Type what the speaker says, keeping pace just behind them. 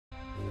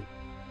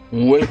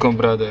Welcome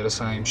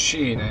brothers, I'm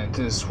Shin and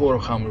this is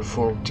Warhammer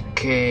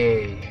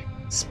 40k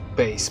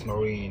Space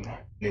Marine.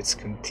 Let's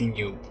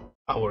continue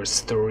our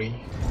story.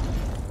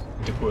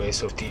 The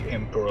grace of the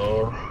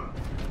Emperor.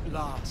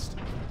 Last,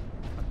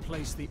 a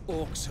place the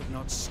orcs have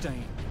not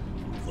stained.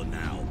 For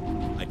now,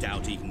 I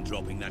doubt even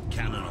dropping that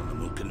cannon on them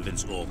will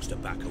convince orcs to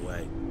back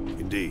away.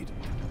 Indeed.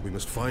 We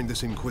must find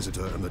this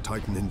Inquisitor and the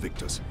Titan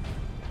Invictus.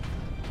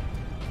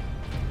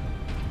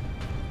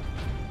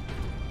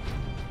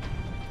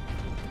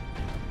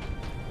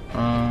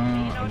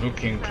 I'm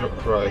looking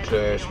right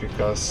left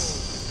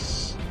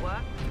because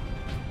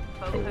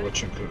I'm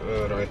watching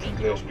right and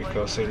left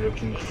because I'm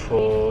looking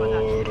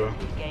for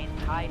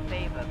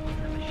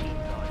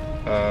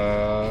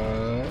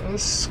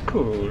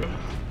school.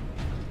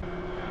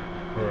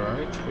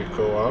 Right, we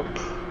go up.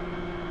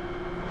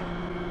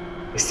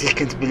 I still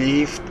can't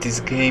believe this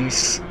game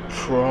is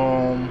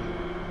from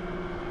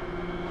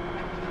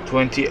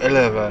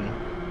 2011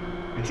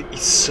 and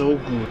it's so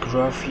good.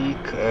 Graphic,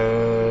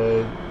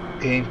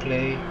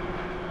 gameplay,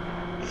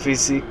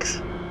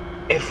 physics,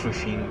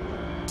 everything.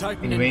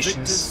 Titan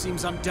Invictus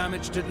seems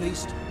undamaged at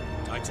least.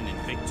 Titan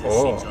Invictus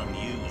seems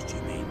unused,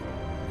 you mean?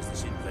 Is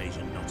this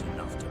invasion not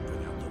enough to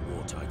bring out the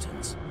War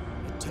Titans?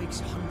 It takes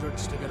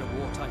hundreds to get a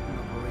War Titan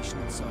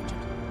operational,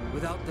 Sergeant.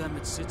 Without them,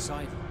 it sits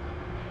idle.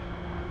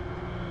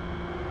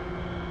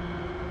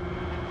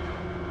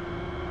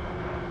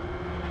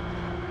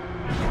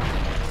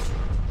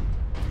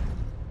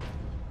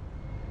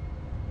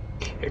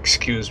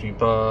 Excuse me,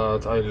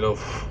 but I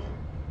love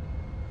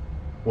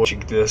watching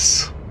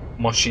these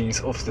machines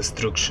of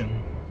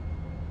destruction.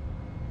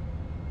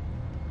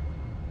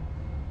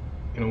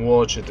 You can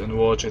watch it and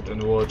watch it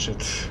and watch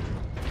it.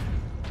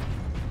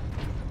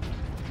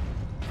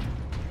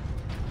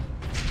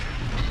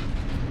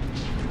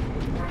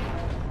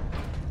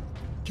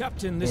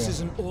 Captain, this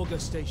is an auger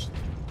station.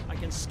 I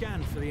can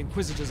scan for the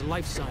Inquisitor's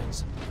life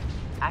signs.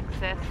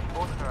 Access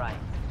authorized.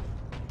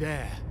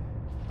 There,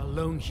 a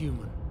lone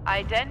human.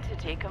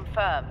 Identity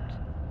confirmed.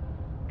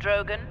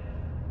 Drogan,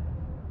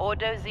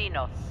 Ordo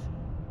Xenos.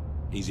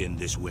 He's in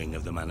this wing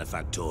of the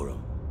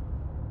Manufactorum.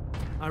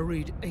 I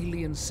read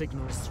alien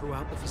signals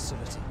throughout the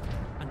facility,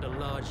 and a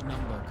large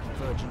number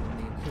converging on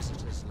the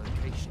Inquisitor's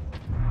location.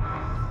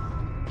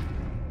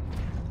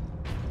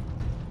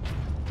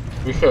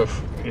 We have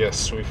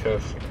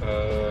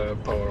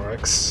Power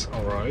X,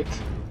 alright.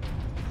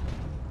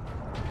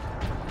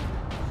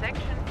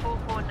 Section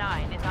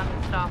 449 is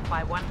understaffed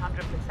by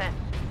 100%.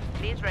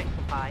 Please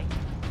rectify.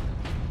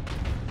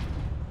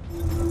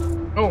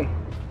 Oh!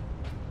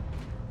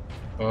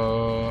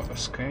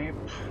 Escape.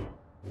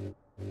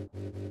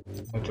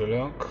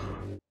 Lock.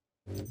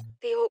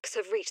 The orcs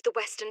have reached the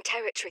Western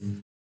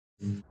Territory.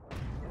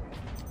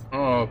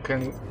 Oh,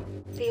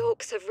 The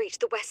orcs have reached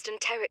the Western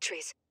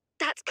Territories.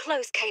 That's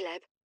close,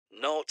 Caleb.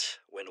 Not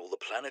when all the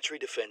planetary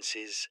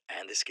defenses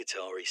and the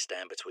Skitarii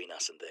stand between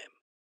us and them.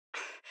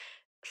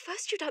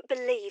 First you don't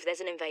believe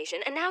there's an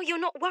invasion, and now you're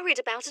not worried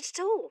about it at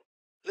all.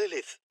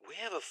 Lilith, we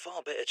have a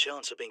far better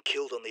chance of being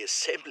killed on the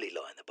assembly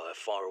line than by a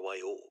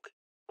faraway orc.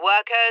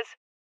 Workers,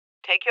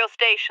 take your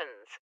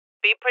stations.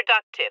 Be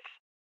productive.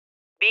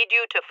 Be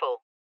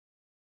dutiful.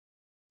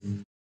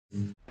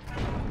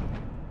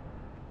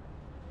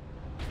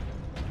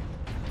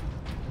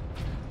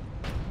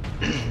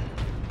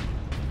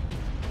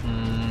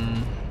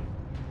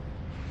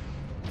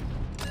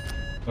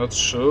 Not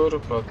sure,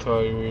 but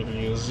I will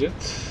use it.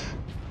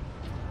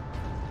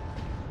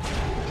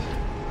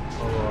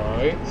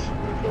 Alright,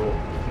 we go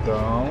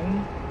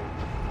down.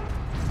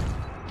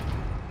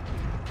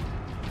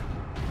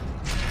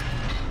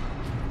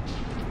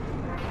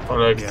 I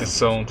like the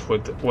sound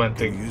when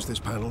they use this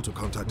panel to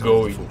contact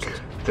going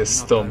the Not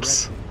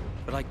stumps. directly,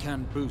 but I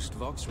can boost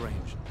Vox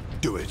range.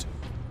 Do it.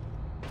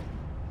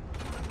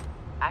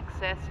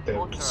 Access Deus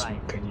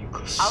authorized.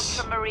 Mechanicus.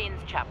 Ultramarines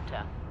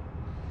chapter.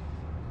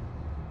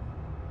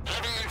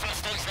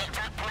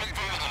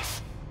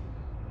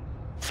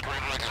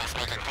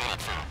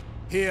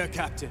 Here,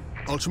 Captain.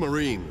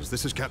 Ultramarines,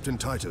 this is Captain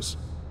Titus.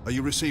 Are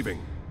you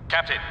receiving?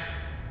 Captain,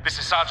 this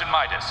is Sergeant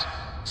Midas.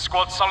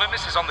 Squad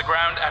Solidus is on the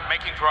ground and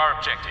making for our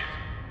objective.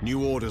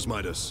 New orders,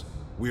 Midas.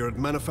 We are at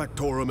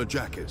Manufactorum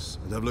Ajakis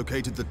and have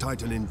located the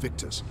Titan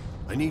Invictus.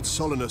 I need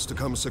Solinus to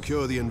come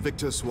secure the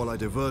Invictus while I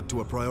divert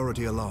to a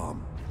priority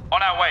alarm.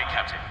 On our way,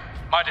 Captain.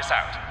 Midas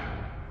out.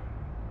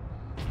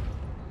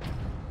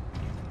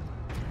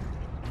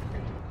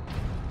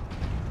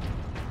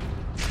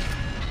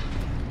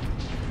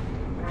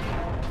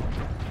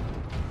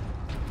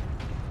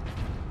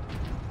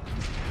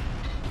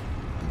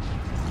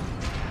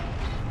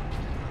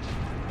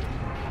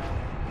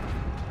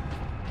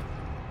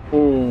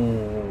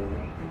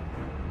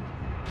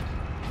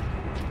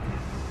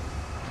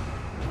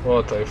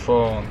 What I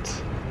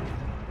found.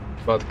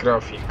 Bad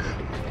graphic.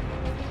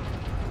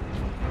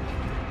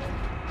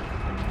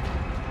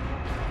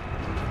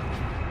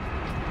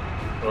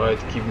 Right,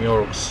 give me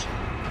orcs.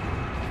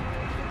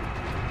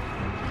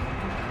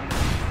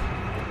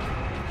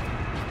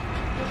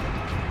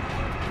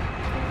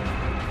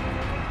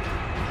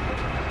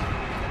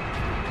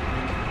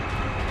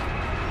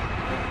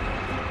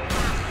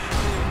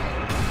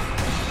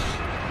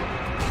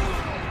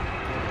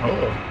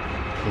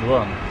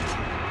 one.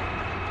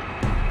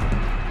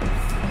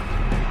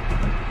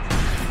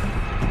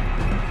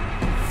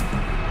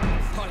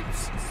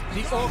 Pipes!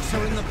 The orcs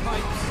are in the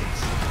pipes!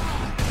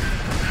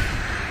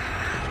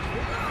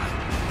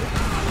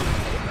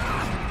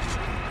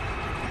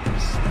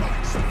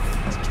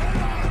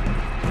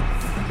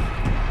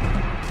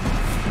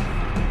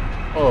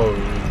 Oh,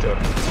 leader.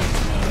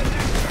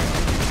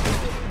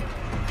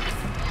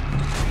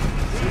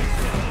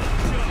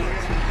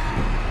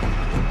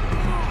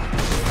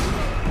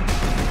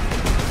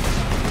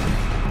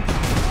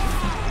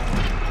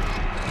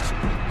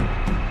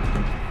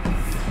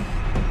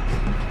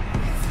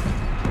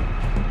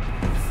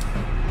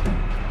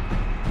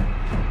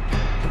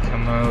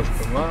 Come out,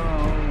 come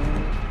out.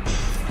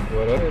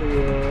 Where are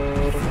you?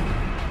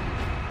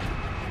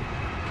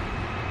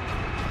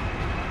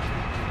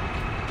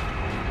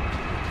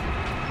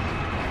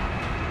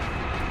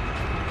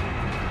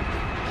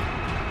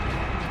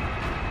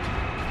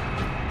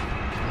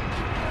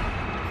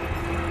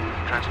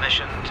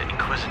 Transmission to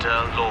Inquisitor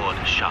Lord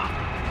Sharp.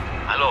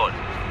 My lord,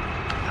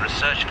 the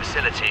research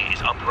facility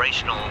is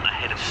operational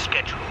ahead of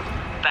schedule,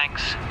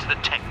 thanks to the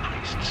tech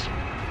priests.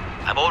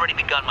 I've already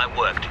begun my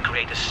work to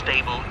create a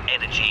stable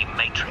energy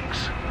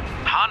matrix.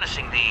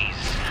 Harnessing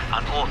these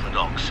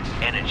unorthodox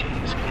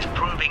energies is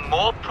proving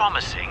more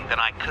promising than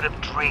I could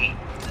have dreamed.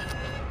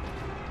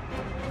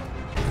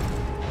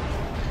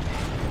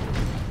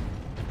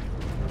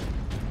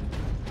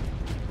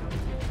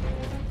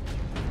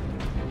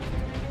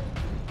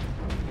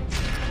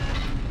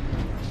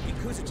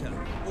 Inquisitor,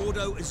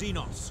 Ordo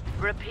Xenos.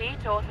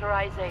 Repeat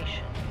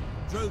authorization.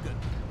 Drogan,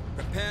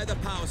 prepare the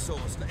power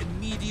source for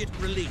immediate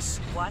release.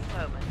 One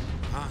moment.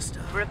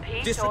 Master,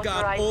 Repeat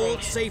disregard all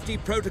authorization. safety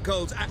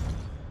protocols and...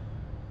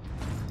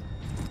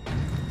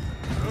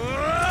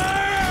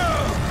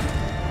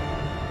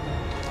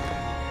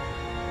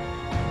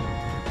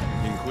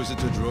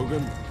 Inquisitor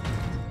Drogan?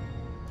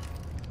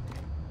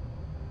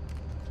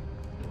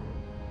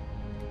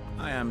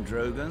 I am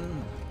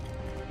Drogan.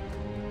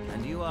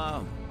 And you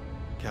are?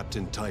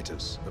 Captain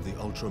Titus of the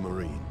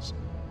Ultramarines.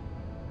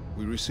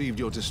 We received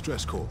your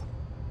distress call,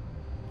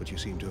 but you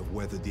seem to have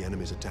weathered the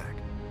enemy's attack.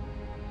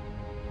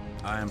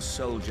 I am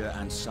soldier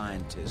and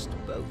scientist,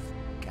 both,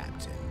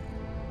 Captain.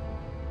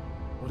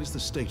 What is the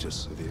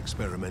status of the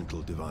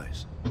experimental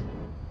device?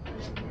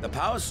 The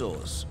power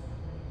source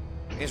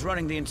is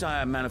running the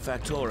entire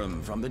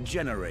manufactorum from the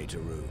generator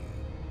room.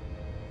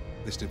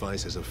 This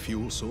device is a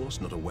fuel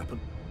source, not a weapon?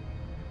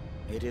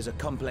 It is a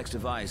complex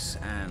device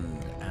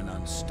and an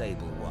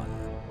unstable one.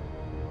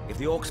 If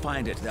the orcs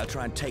find it, they'll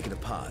try and take it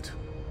apart.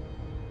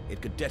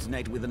 It could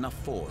detonate with enough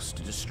force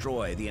to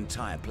destroy the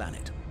entire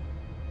planet.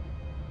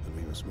 Then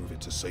we must move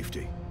it to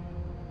safety.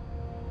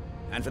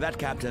 And for that,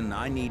 Captain,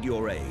 I need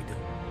your aid.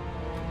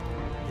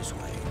 This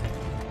way.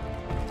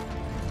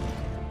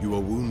 You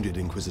are wounded,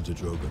 Inquisitor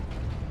Drogan.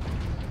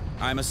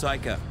 I'm a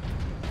psyker.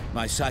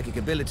 My psychic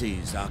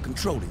abilities are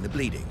controlling the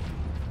bleeding.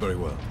 Very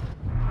well.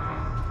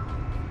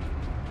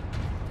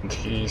 And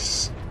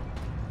he's...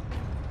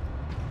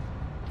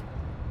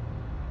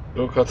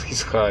 Look at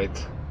his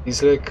height.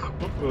 He's like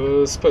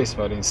Space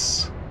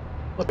Marines.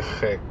 What the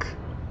heck?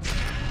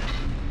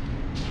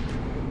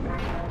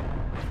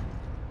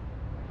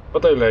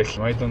 But I like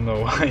him, I don't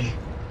know why.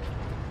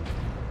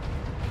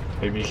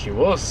 Maybe he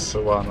was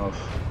one of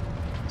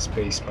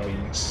Space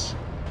Marines.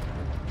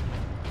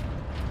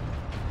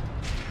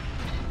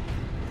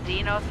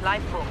 Xenos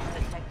life forms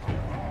detected.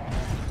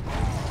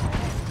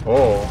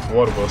 Oh,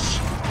 War Boss.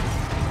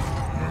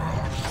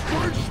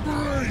 Space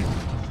Marine!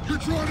 You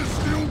trying to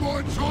steal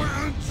my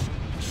Titans?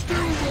 Steal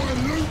my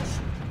loot?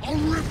 I'll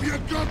rip your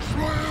guts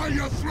right out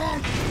your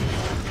throat!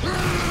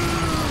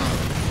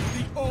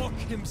 The orc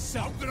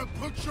himself. I'm gonna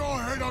put your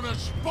head on a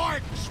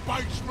spike,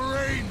 Space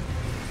Marine!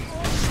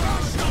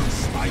 Smash those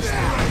Space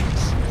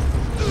Marines!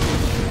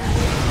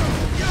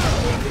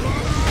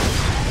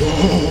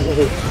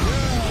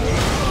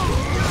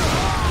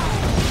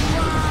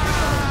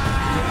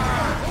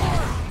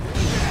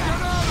 Get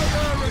out of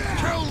there and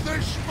kill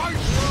this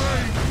Space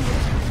Marine!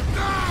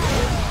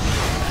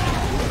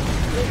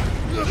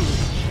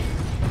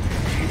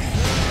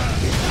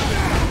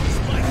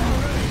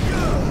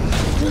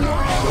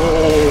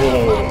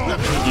 Oh,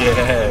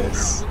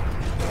 yes.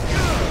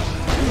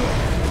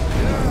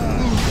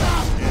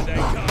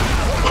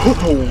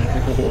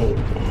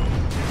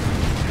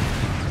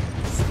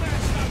 Smash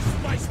those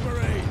Space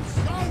Marines!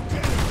 Don't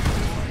get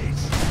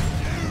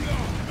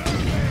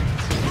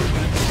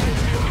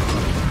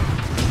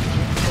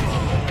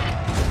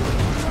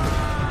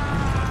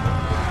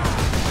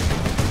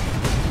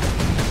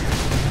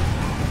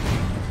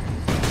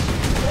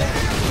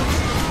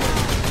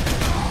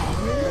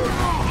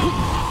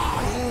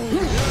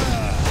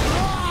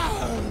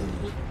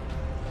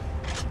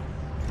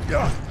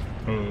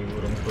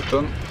Wrong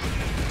button.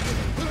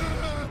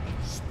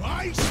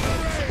 Space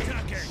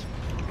Marines!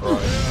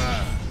 Right.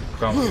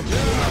 Come.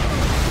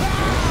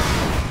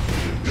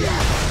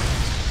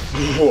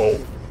 Whoa.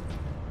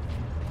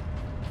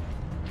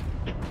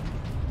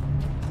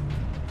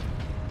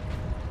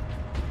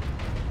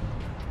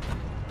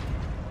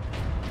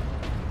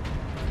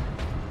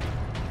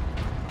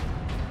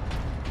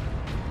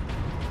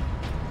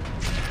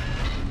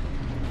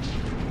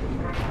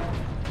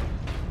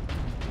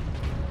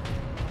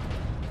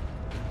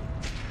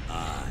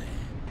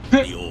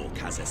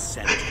 has a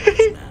scent for us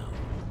now.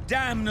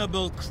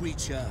 Damnable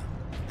creature!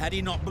 Had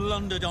he not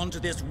blundered onto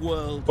this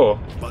world? Oh,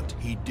 But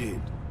he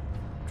did,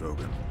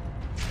 Drogan.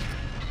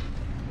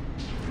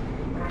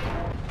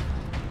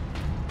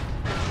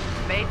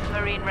 Space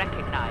Marine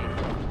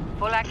recognized.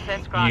 Full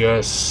access granted.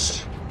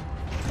 yes.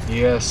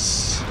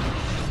 Yes.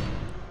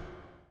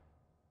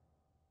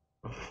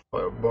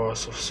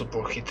 Fireballs of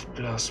superheated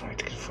plasma.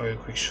 It can fire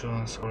quick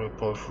shots or a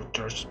powerful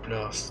charged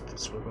blast.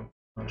 This weapon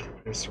can't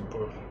replace your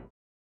board.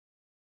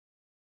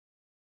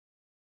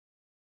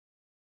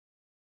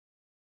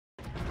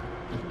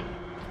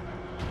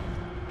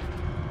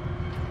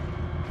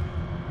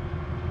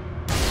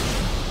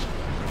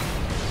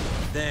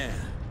 There.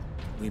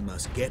 We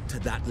must get to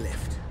that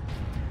lift.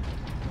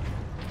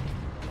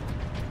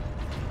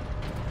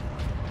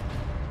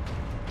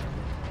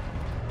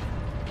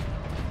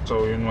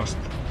 So you must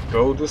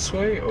go this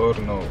way or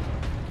no?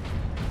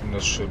 You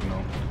should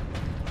know.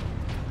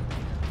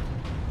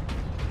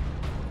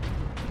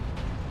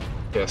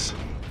 Yes.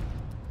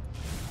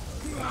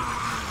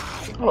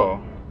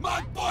 Oh.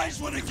 My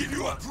boys want to give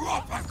you a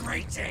proper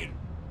greeting!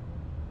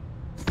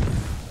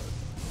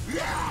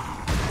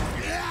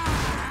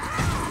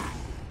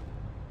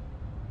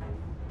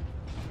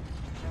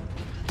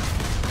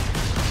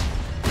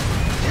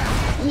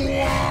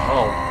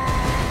 Oh.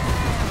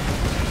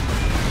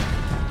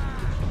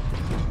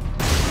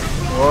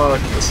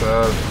 What is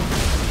that?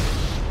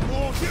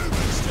 More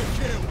humans to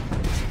kill!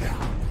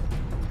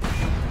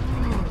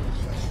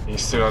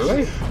 He's still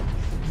alive?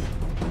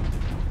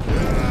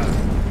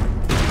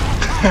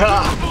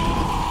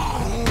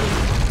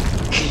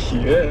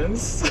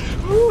 Yes.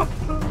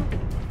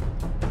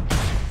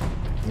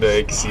 The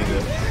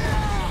Inqisitor.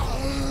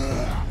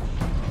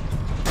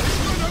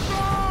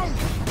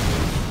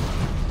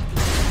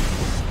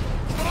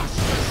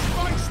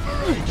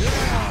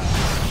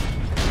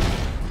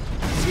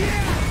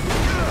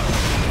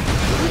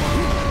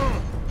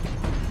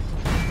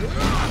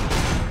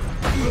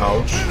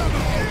 Ouch.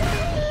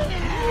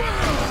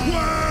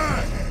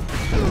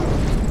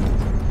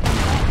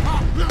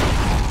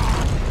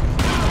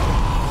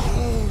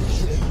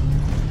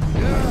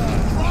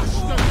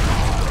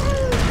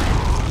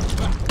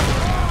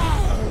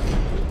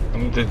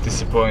 I'm a bit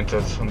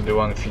disappointed on the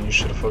one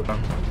finisher for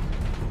them.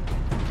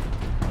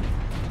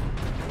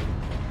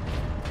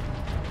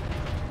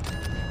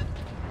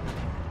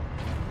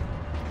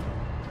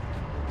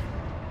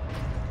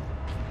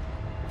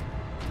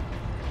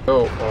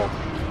 Oh.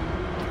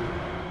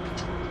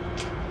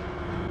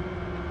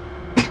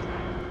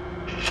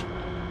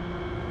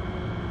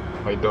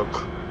 My dog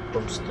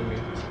comes to me.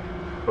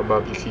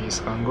 Probably he is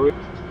hungry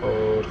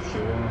or he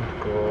won't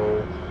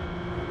go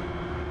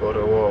for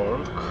a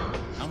walk.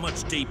 How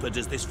much deeper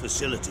does this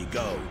facility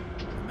go?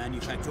 The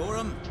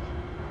Manufactorum?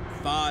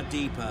 Far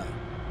deeper.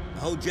 The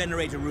whole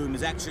generator room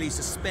is actually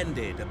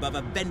suspended above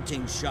a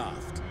venting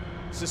shaft.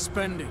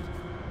 Suspended.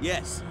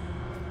 Yes.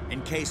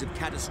 In case of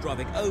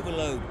catastrophic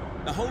overload,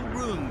 the whole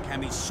room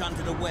can be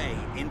shunted away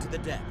into the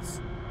depths.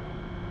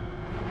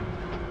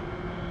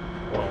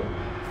 Wow.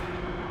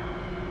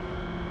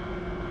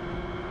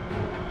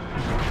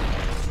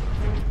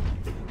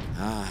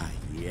 Ah,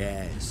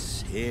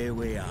 yes. Here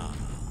we are.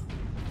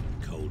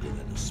 Colder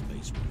than a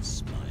spaceman's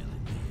smile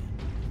in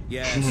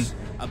here. Yes,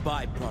 a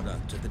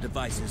byproduct of the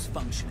device's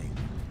functioning.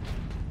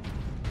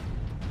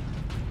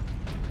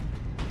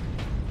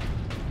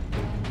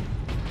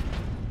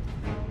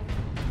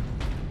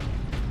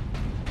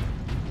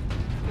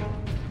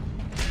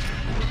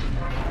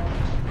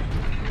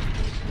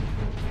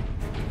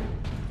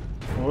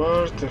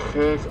 Where the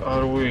heck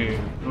are we?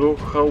 Look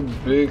how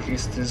big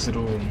is this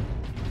room.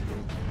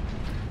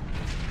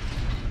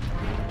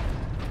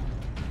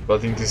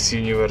 But in this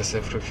universe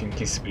everything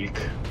is big.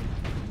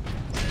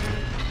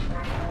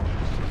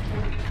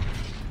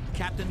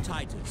 Captain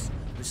Titus,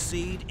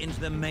 proceed into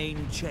the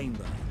main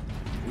chamber.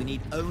 We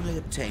need only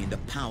obtain the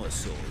power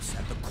source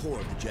at the core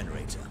of the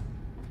generator.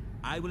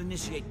 I will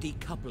initiate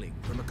decoupling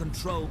from a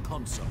control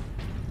console.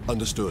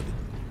 Understood.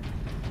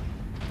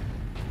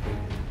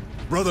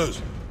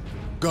 Brothers,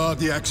 guard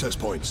the access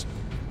points.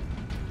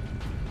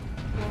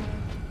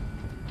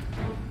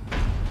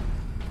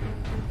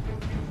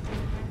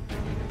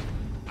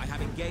 I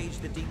have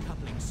engaged the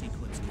decoupling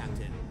sequence,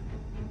 Captain.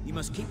 You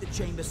must keep the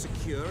chamber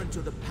secure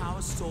until the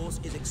power source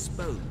is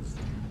exposed.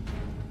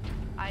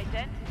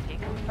 Identity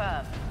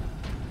confirmed.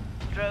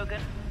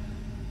 Drogan.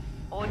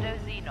 Ordo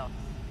Xenos.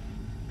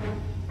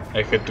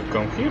 I had to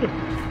come here?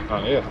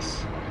 Ah,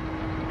 yes.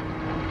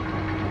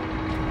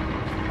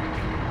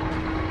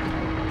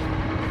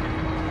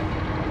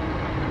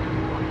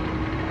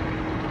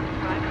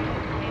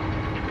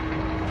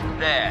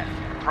 There.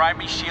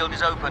 Primary shield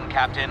is open,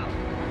 Captain.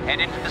 Head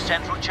into the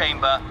central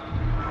chamber.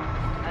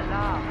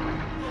 Alarm.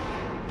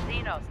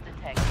 Xenos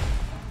detected.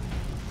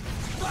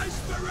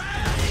 Space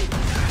Marine!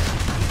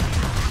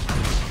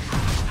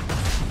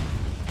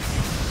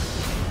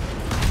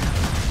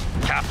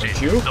 Captain,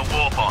 Thank you. the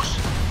war boss.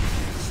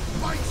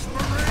 Space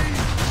Marine!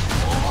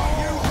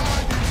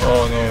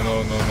 Oh no.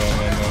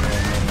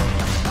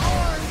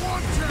 I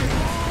want it!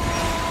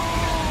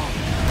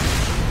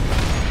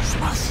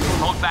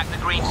 Hold back the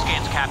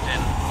greenskins,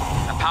 Captain.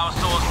 The power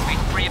source will be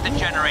free of the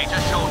generator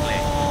shortly.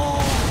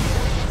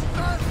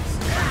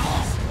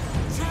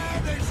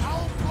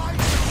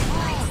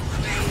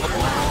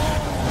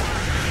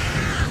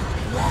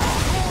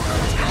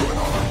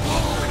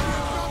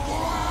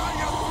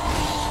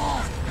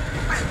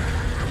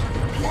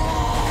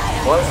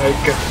 Why I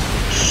get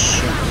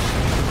shoot?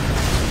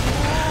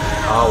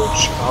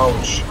 Ouch,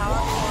 ouch.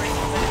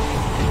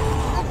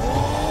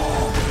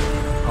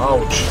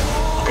 Ouch.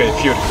 Okay,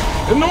 Fury.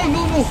 No,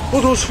 no, no!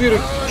 What was Fury?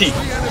 T.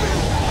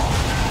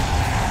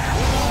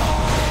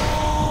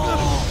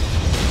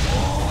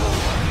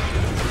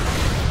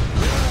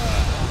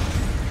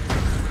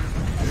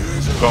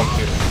 Come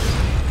here.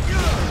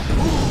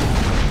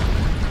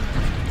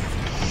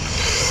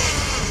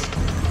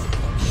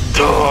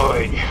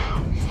 Die!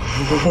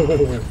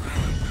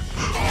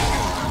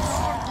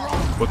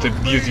 What a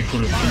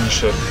beautiful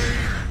finisher.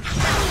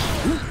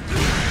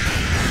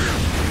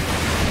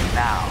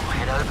 Now,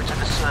 head over to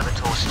the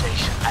servitor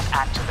station and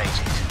activate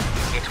it.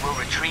 It will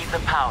retrieve the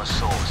power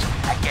source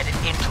and get it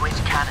into its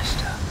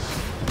canister.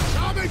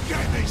 Come and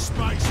get me,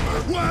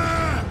 spaceman!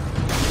 Where?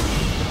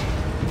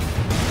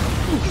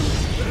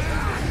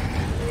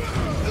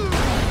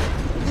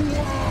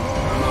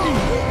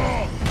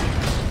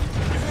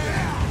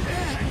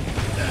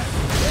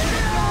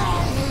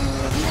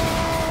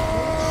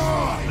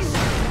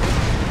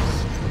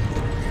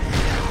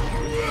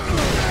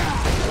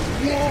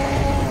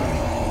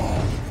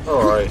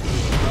 Alright,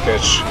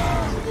 catch.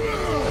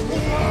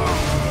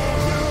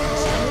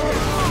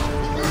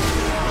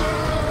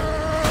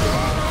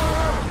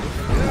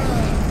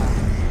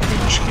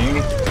 Finish him.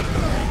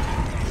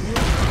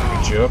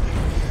 Good job.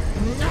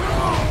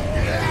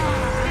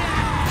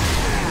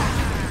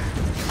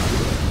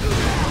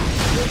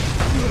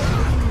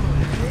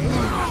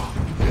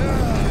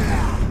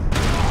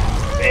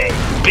 Bang,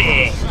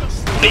 bang,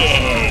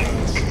 bang.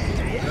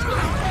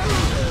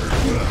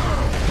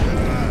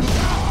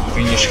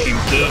 Finish him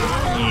too.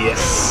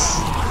 Yes.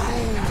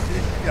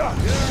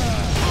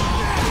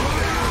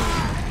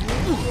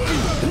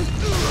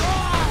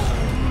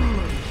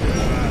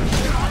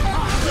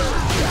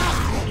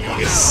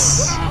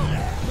 Yes.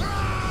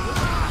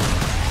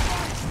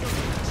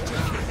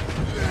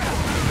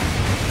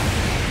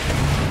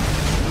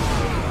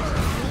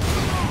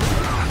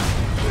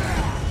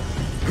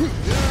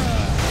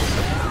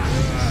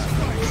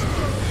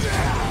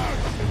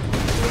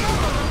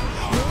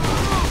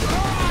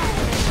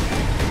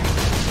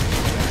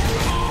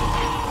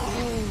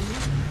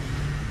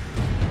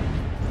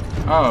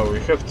 Ah, we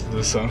have to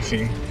do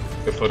something.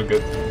 I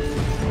forgot.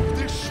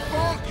 This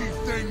sparky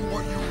thing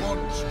what you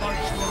want,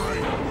 Space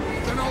Marine?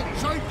 Then I'll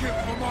take it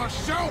for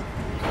myself!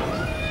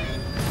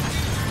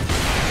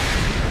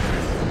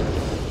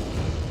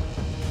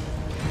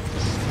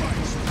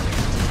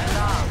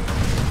 Alarm.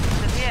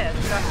 Severe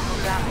structural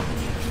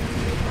damage.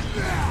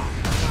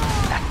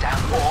 That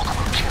damn orc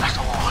will kill us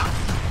all.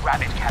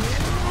 Grab it,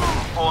 Captain.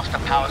 Force the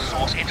power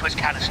source into its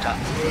canister.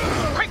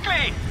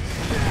 Quickly!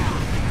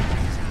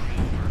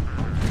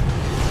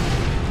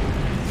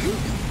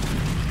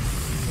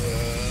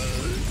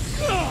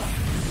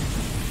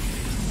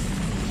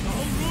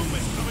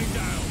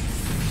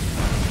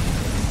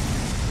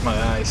 My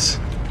eyes.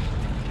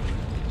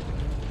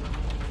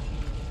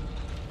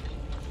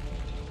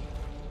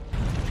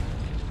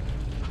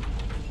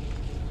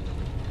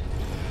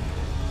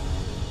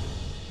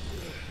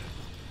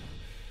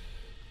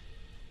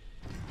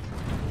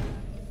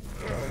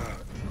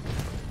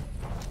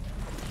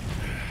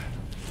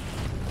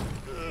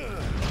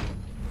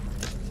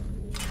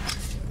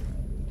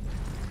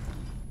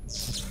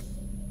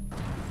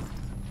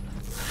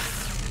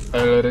 I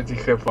already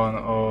have one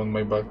on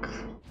my back.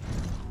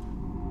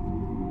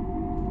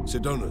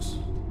 Sidonus,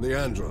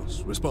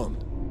 Leandros,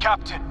 respond.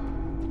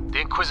 Captain, the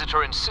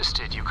Inquisitor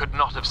insisted you could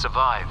not have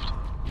survived.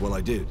 Well,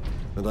 I did,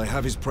 and I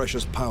have his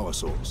precious power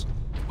source.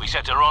 We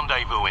set a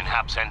rendezvous in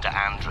Hab Center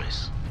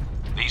Andres.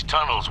 These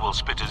tunnels will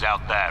spit us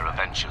out there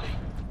eventually.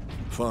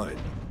 Fine.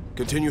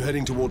 Continue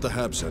heading toward the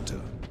Hab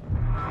Center.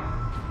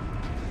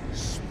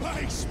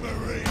 Space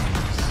Marines!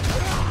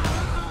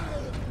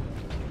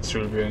 This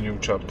will be a new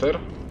chapter.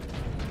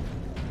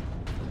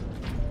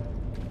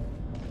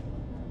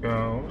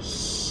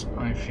 Goes.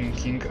 I'm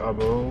thinking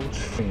about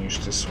finish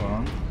this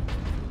one.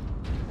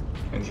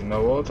 And you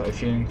know what? I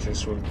think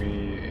this will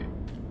be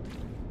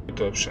a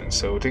good option.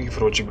 So thank you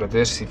for watching,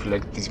 brothers. If you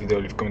liked this video,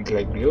 leave a comment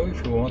like below.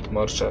 If you want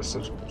more, just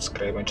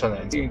subscribe my channel.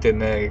 See you in the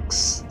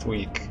next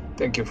week.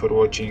 Thank you for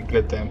watching.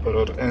 Let the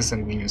Emperor and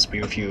Sanguinius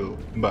be with you.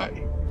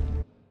 Bye.